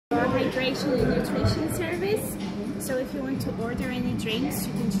hydration and nutrition service. So if you want to order any drinks,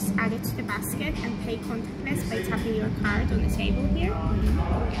 you can just add it to the basket and pay contactless by tapping your card on the table here.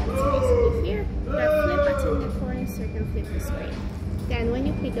 So basically here, you have a flip button in the corner so you can flip the screen. Then when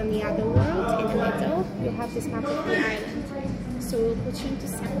you click on the other world in the middle, you have this map of the island. So we'll put you into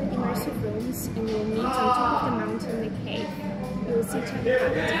separate immersive rooms and you'll meet on top of the mountain in the cave. You will see each other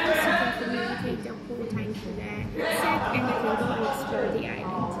avatars, you can communicate the whole time through the headset and you can go and explore the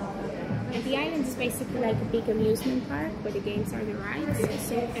island. And the island is basically like a big amusement park where the games are the rides.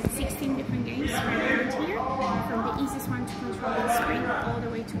 So you've got 16 different games spread around here, from the easiest one to control the screen all the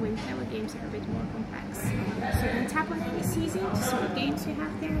way to winter where games are a bit more complex. So you can tap on any season to see what games you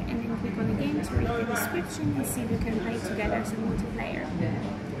have there and then click on the game to read the description and see if you can play together as a multiplayer.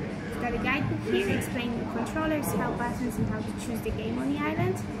 We've got a guidebook here explaining the controllers, help buttons and how to choose the game on the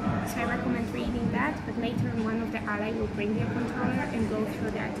island. So I recommend reading that, but later on one of the ally will bring their controller and go through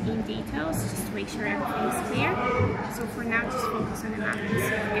that in details just to make sure everything is clear. So for now just focus on the map and see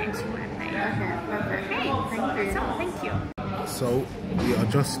what games you want to play. Okay, that's all, thank you. So we are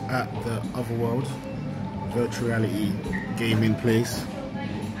just at the Otherworld virtual reality gaming place.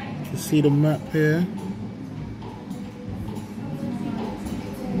 You see the map here?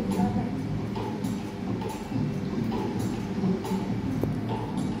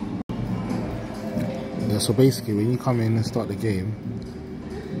 Yeah, so basically when you come in and start the game,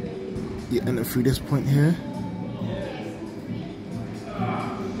 you enter through this point here.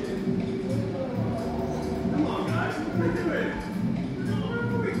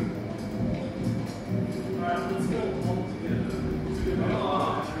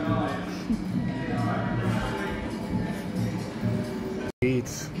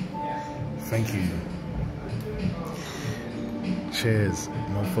 Thank you. Cheers,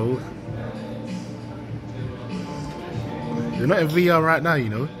 mofo. You're not in VR right now, you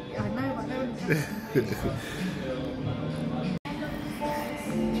know. I know.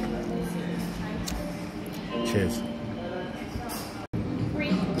 Cheers.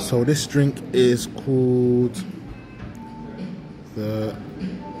 So this drink is called the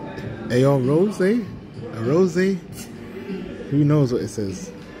AR Rose. A Rose? Who knows what it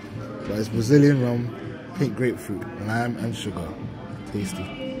says? But it's Brazilian rum, pink grapefruit, lime and sugar. Tasty.